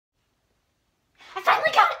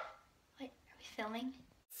filming.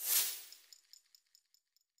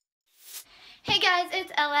 Hey guys,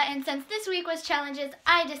 it's Ella, and since this week was challenges,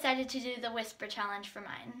 I decided to do the whisper challenge for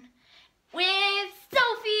mine with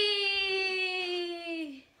Sophie.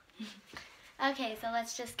 Okay, so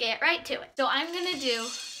let's just get right to it. So I'm gonna do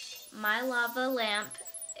my lava lamp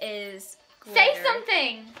is glitter. Say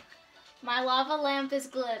something. My lava lamp is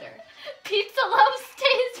glitter. Pizza loaf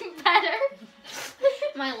stays better.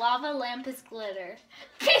 My lava lamp is glitter.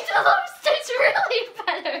 Pizza loaf stays really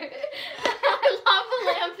better. My lava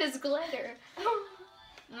lamp is glitter.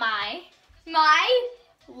 My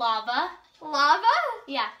lava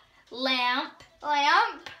yeah lamp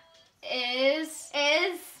is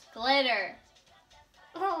glitter.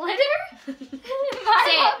 Litter? My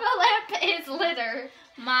lava lamp is litter.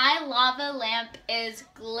 My lava lamp is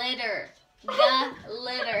glitter.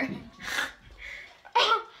 Glitter.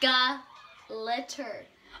 Glitter.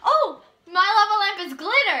 Oh, my lava lamp is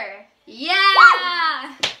glitter.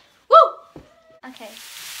 Yeah. Woo! Okay.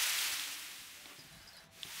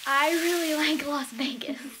 I really like Las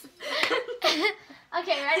Vegas.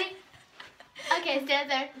 Okay, ready? Okay, stand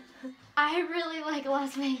there. I really like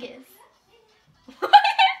Las Vegas. What?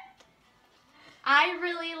 I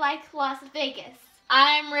really like Las Vegas.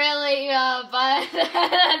 I'm really but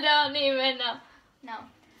I don't even know. No.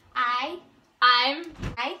 I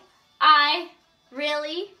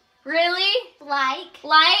really like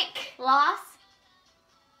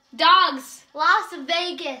Las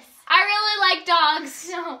Vegas. I really like dogs.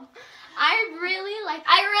 No. I really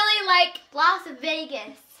like Las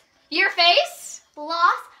Vegas. Your face?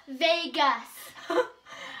 Las Vegas.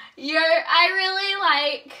 I really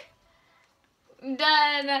like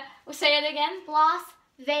say it again. Las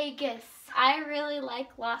Vegas. I really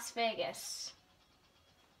like Las Vegas.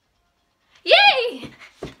 Yay!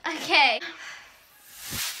 Okay.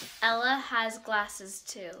 Ella has glasses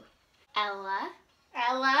too. Ella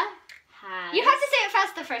has. You have to say it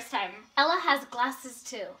fast the first time. Ella has glasses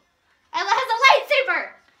too. Ella has a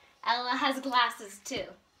lightsaber. Ella has glasses too.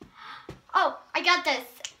 Oh, I got this.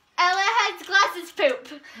 Ella has glasses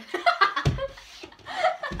poop.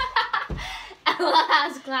 Ella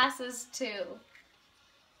has glasses too.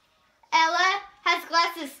 Ella has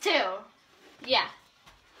glasses too. Yeah.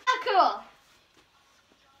 Oh, cool.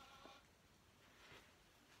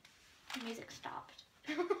 The music stopped.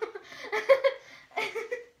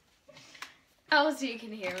 Oh, so you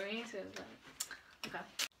can hear me. So okay.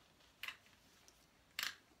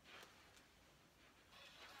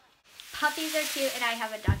 Puppies are cute and I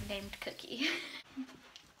have a dog named Cookie.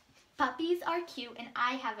 Puppies are cute and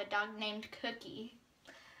I have a dog named Cookie.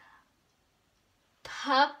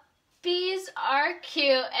 Puppies are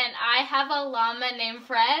cute and I have a llama named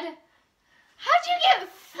Fred. How'd you get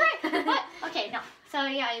Fred? What? Okay, no. So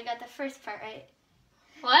yeah, you got the first part right.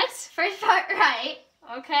 What? First part right.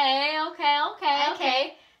 Okay.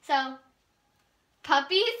 So,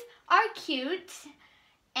 puppies are cute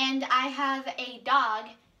and I have a dog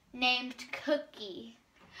named Cookie.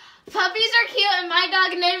 Puppies are cute and my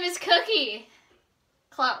dog name is Cookie.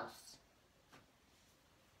 Close.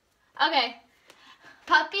 Okay.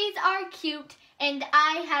 Puppies are cute and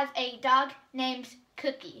I have a dog named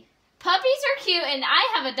Cookie. Puppies are cute and I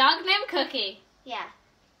have a dog named Cookie. Yeah.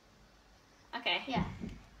 Okay. Yeah.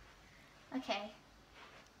 Okay.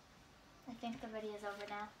 I think the video is over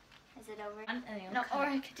now. Is it over? No, or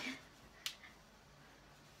I could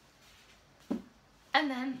do. And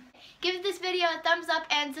then Give this video a thumbs up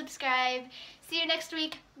and subscribe. See you next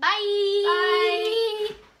week. Bye.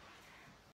 bye.